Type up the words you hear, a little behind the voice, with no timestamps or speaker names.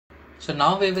So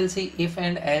now we will see if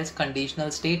and else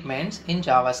conditional statements in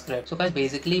JavaScript. So guys,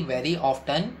 basically very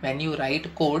often when you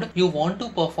write code, you want to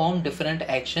perform different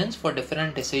actions for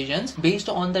different decisions based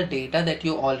on the data that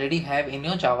you already have in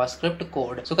your JavaScript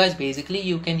code. So guys, basically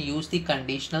you can use the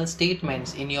conditional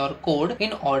statements in your code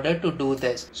in order to do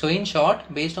this. So in short,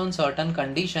 based on certain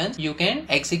conditions, you can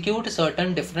execute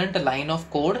certain different line of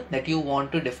code that you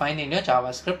want to define in your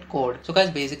JavaScript code. So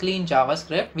guys, basically in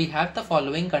JavaScript, we have the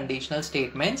following conditional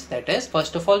statements. That is,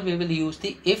 first of all, we will use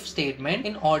the if statement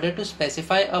in order to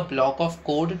specify a block of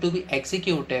code to be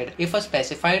executed if a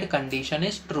specified condition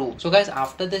is true. So guys,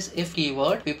 after this if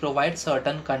keyword, we provide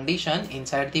certain condition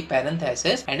inside the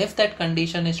parenthesis, and if that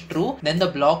condition is true, then the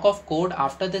block of code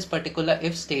after this particular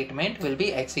if statement will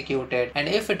be executed. And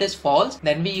if it is false,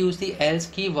 then we use the else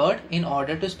keyword in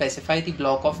order to specify the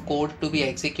block of code to be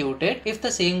executed if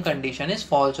the same condition is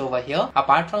false over here.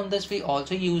 Apart from this, we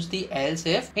also use the else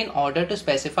if in order to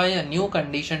specify a new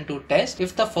condition to test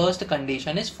if the first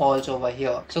condition is false over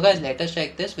here. So guys, let us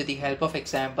check this with the help of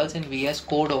examples in VS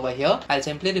Code over here. I'll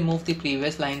simply remove the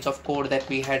previous lines of code that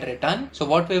we had written. So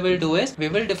what we will do is we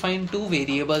will define two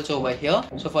variables over here.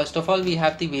 So first of all, we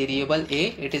have the variable a,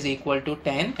 it is equal to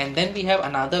 10, and then we have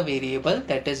another variable,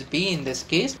 that is b in this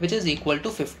case, which is equal to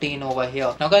 15 over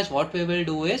here. Now guys, what we will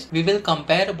do is we will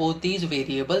compare both these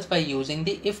variables by using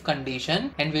the if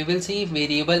condition, and we will see if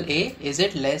variable a is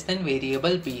it less than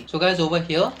variable b. So guys, over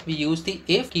here we use the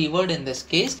if keyword in this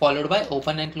case, followed by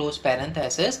open and close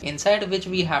parenthesis, inside which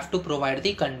we have to provide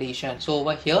the condition. So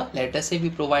over here, let us say we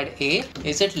provide a,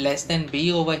 is it less than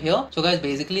b over here. So guys,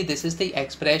 basically this is the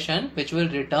expression which will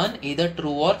return either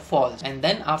true or false, and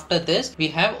then after this we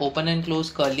have open and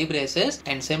close curly braces,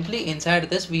 and simply inside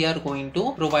this we are going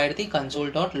to provide the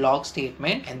console.log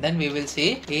statement, and then we will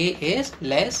say a is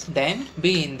less than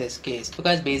b in this case. So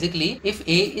guys, basically if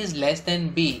a is less than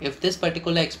b, if this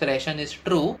particular expression is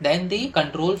true, then the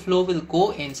control flow will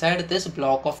go inside this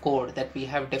block of code that we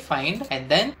have defined, and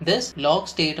then this log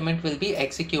statement will be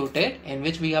executed in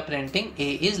which we are printing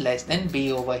a is less than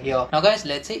b over here. Now guys,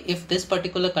 let's say if this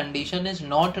particular condition is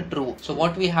not true, so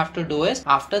what we have to do is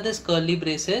after this curly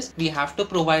braces we have to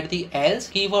provide the else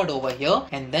keyword over here,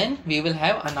 and then we will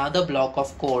have another block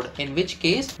of code, in which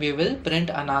case we will print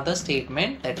another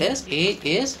statement, that is a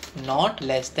is not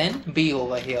less than b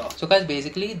over here. So guys,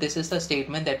 basically this is the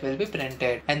statement that will be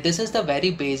printed, and this is the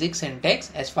very basic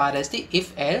syntax as far as the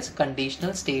if else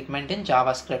conditional statement in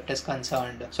JavaScript is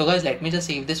concerned. So guys, let me just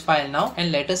save this file now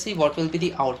and let us see what will be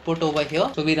the output over here.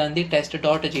 So we run the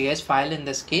test.js file in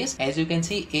this case. As you can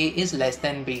see, a is less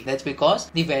than b. That's because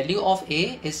the value of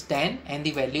a is 10 and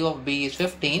the value of b is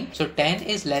 15. So 10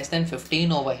 is less than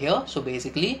 15 over here. So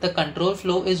basically the control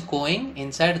flow is going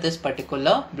inside this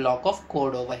particular block of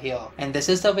code over here, and this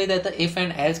is the way that the if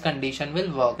and else condition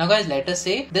will work. Now guys, let us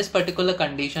say this particular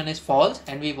condition is false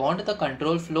and we want the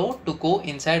control flow to go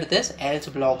inside this else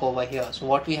block over here. So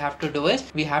what we have to do is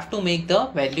we have to make the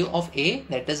value of a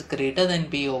that is greater than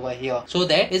b over here. So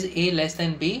that is a less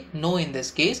than b? No, in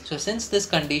this case. So since this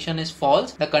condition is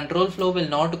false, the control flow will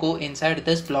not go inside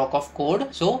this block of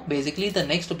code. So basically the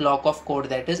next block of code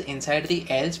that is inside the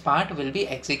else part will be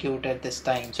executed this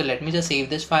time. So let me just save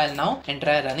this file now and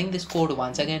try running this code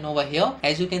once again over here.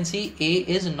 As you can see, a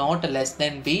is not less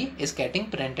than b is getting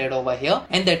printed over here,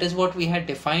 and that is what we had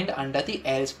defined under the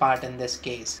else part in this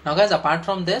case. Now guys, apart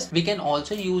from this, we can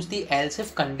also use the else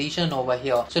if condition over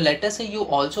here. So let us say you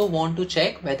also want to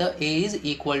check whether a is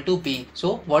equal to b.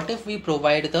 So what if we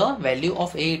provide the value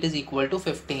of a, it is equal to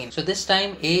 15. So this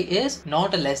time a is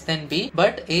not less than b,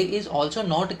 but a is also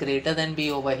not greater than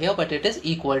b over here, but it is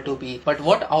equal to b. But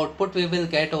what output we will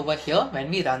get over here when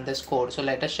we run this code? So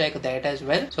let us check that as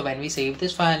well. So when we save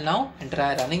this file now and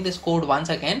try running this code once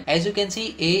again, as you can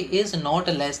see, a is not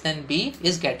less than b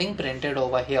is getting printed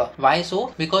over here. Why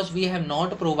so? Because we have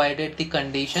not provided the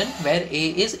condition where a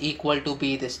is equal to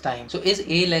b this time. So is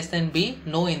a less than b?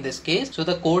 No, in this case. So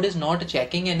the code is not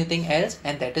checking anything else,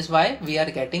 and that is why we are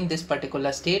getting this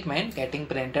particular statement getting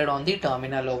printed on the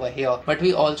terminal over here. But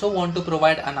we also want to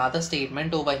provide another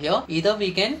statement over here. Either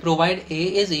we can provide a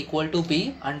is equal to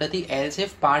b under the else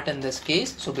if part in this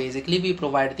case. So basically we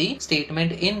provide the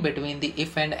statement in between the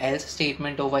if and else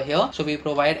statement over here. So we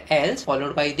provide else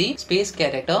followed by the space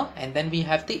character, and then we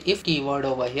have the if keyword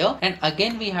over here, and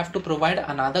again we have to provide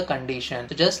another condition.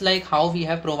 So just like how we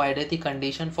have provided the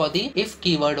condition for the if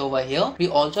keyword over here, we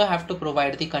also have to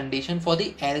provide the condition for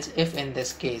the else if in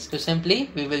this case. So simply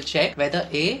we will check whether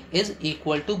a is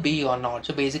equal to b or not.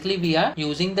 So basically we are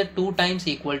using the 2 times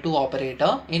equal to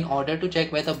operator in order to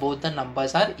check whether both the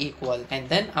numbers are equal, and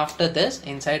then after this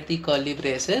inside the curly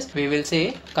braces we will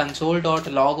say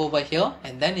console.log over here,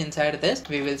 and then inside inside this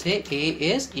we will say A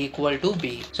is equal to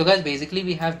B. So guys, basically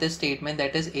we have this statement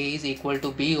that is A is equal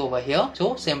to B over here.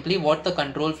 So simply what the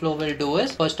control flow will do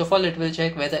is, first of all it will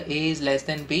check whether A is less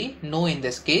than B. No, in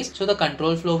this case. So the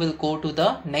control flow will go to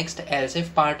the next else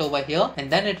if part over here,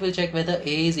 and then it will check whether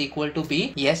A is equal to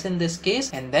B. Yes, in this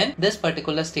case, and then this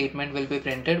particular statement will be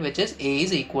printed, which is A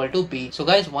is equal to B. So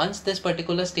guys, once this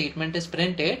particular statement is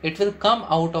printed, it will come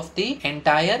out of the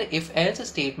entire if else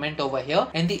statement over here,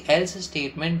 and the else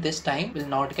statement this time will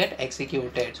not get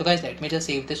executed. So guys, let me just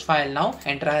save this file now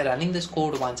and try running this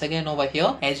code once again over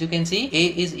here. As you can see, A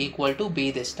is equal to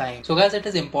B this time. So guys, it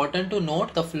is important to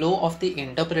note the flow of the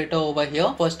interpreter over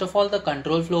here. First of all, the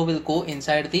control flow will go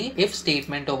inside the if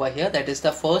statement over here, that is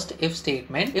the first if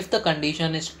statement. If the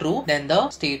condition is true, then the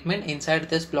statement inside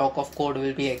this block of code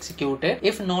will be executed.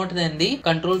 If not, then the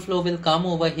control flow will come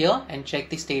over here and check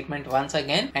the statement once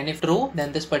again, and if true,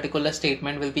 then this particular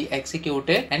statement will be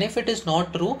executed, and if it is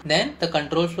not true, then the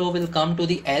control flow will come to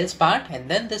the else part, and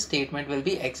then this statement will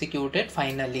be executed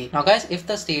finally. Now guys, if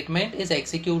the statement is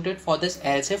executed for this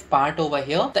else if part over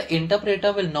here, the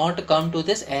interpreter will not come to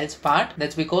this else part.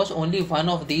 That's because only one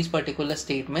of these particular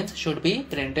statements should be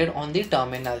printed on the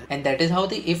terminal, and that is how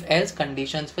the if else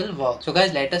conditions will work. So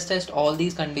guys, let us test all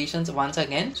these conditions once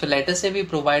again. So let us say we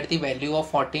provide the value of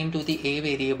 14 to the A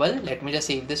variable. Let me just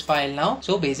save this file now.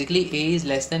 So basically A is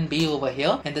less than B over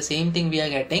here, and the same thing we are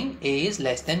getting, A is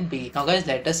less than B. Now guys,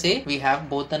 let us say we have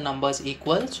both the numbers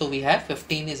equal. So we have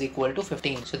 15 is equal to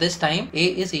 15. So this time A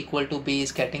is equal to B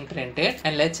is getting printed,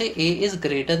 and let's say A is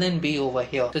greater than B over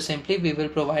here. So simply we will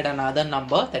provide another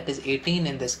number, that is 18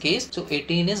 in this case. So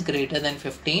 18 is greater than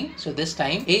 15. So this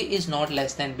time A is not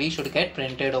less than B should get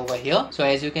printed over here. So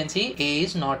as you can see, A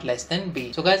is not less than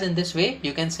B. So guys, in this way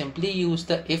you can simply use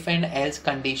the if and else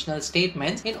conditional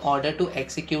statements in order to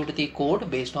execute the code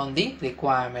based on the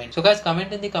requirement. So guys,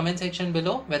 comment in the comment section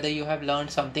below whether you have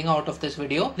learned something out of this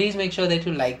video. Please make sure that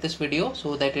you like this video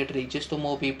so that it reaches to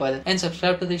more people, and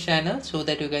subscribe to the channel so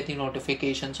that you get the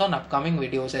notifications on upcoming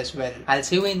videos as well. I'll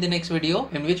see you in the next video,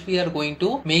 in which we are going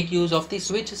to make use of the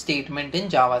switch statement in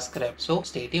JavaScript. So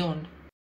stay tuned.